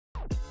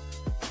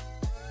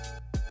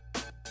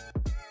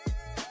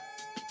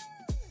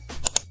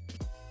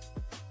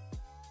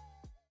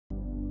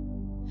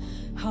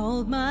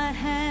Hold my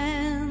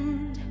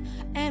hand,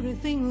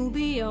 everything will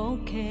be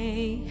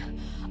okay.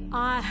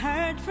 I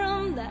heard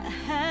from the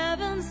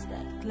heavens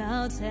that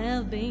clouds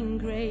have been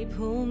gray.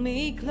 Pull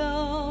me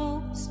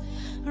close,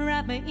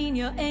 wrap me in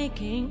your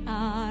aching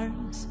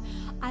arms.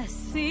 I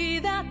see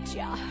that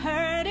you're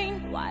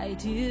hurting. Why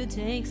do you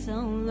take so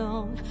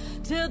long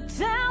to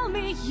tell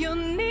me you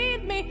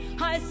need me?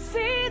 I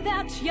see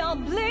that you're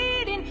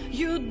bleeding.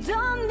 You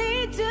don't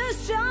need to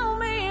show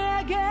me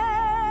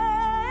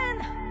again.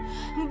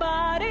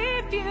 But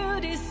if you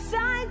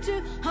decide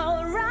to,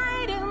 I'll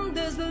ride in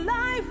this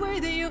life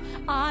with you.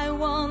 I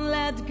won't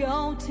let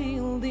go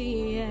till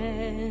the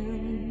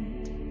end.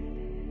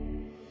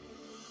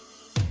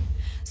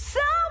 So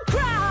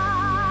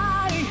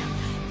cry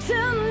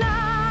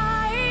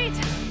tonight,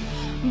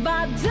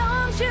 but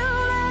don't you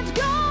let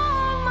go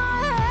of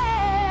my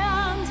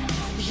hand.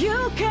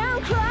 You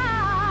can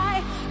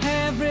cry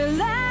every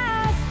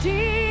last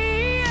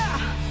tear.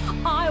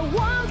 I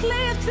won't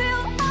leave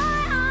till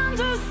I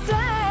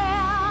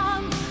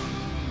understand.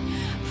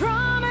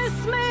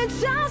 Promise me,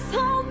 just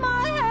hold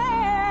my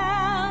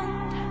hand.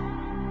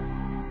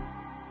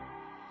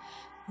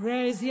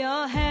 Raise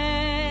your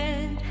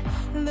head,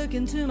 look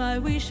into my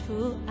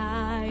wishful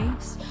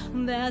eyes.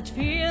 That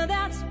fear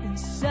that's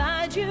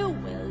inside you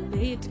will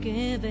lift,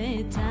 give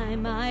it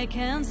time. I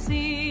can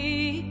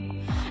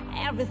see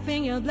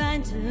everything you're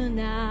blind to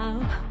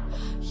now.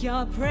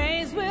 Your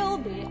praise will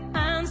be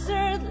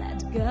answered.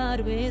 Let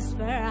God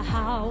whisper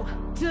how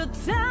to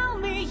tell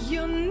me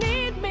you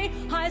need me.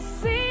 I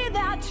see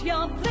that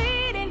you're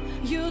bleeding.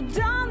 You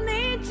don't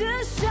need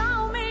to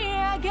show me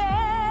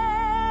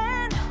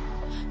again.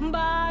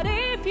 But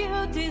if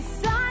you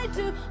decide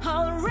to,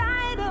 I'll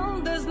ride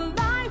on this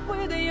life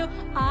with you.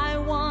 I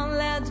won't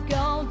let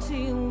go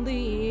till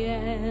the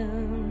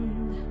end.